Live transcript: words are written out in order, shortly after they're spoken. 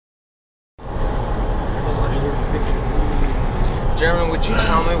Jeremy, would you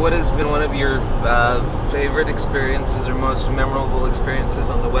tell me what has been one of your favorite experiences or most memorable experiences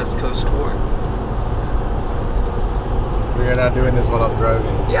on the West Coast tour? We're not doing this while I'm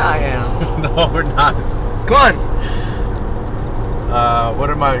driving. Yeah, I am. No, we're not. Come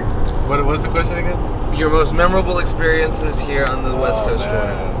on. What's the question again? Your most memorable experiences here on the West Coast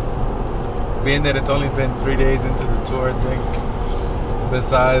tour. Being that it's only been 3 days into the tour, I think,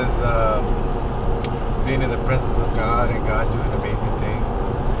 besides being in the presence of God and God doing amazing things,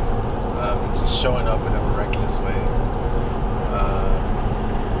 and just showing up in a miraculous way.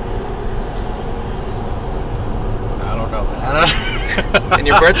 I don't know, man. And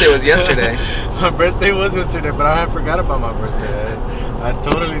your birthday was yesterday. My birthday was yesterday, but I forgot about my birthday. I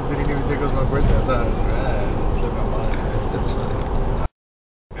totally didn't even think it was my birthday. I thought, man, it slipped my mind. That's funny.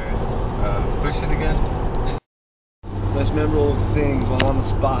 Okay. Question again? Most memorable things while on the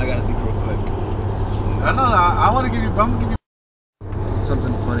spot. I gotta think real quick. I know. I want to give you. I'm gonna give you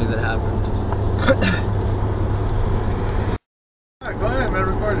Something funny that happened. Go ahead, man.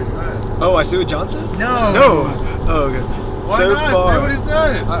 Record it. Go ahead. Oh, I see what John said? No. No. Oh, okay. Why So not? far, Say what he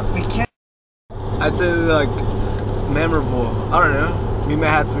said. we can't. I'd say like memorable. I don't know. We may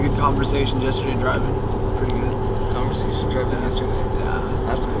have had some good conversations yesterday driving. Pretty good. Conversation driving yesterday. Yeah,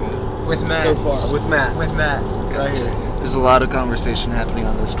 That's pretty cool. good. With Matt. So far, with Matt. With Matt. Right here. There's a lot of conversation happening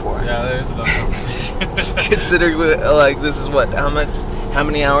on this tour. Yeah, there is a lot of conversation. Considering like this is what how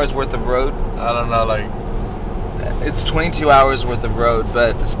many hours worth of road? I don't know, like It's 22 hours worth of road,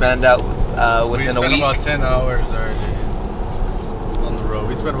 but spanned out within a we spent week. about 10 hours already on the road.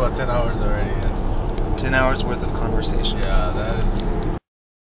 We spent about 10 hours already. 10 hours worth of conversation. Yeah, that is.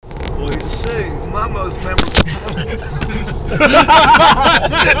 Well, you say my most memorable.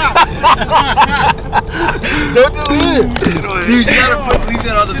 Don't delete it. Dude, you gotta leave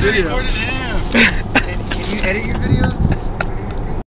that on the video. Can you edit your videos?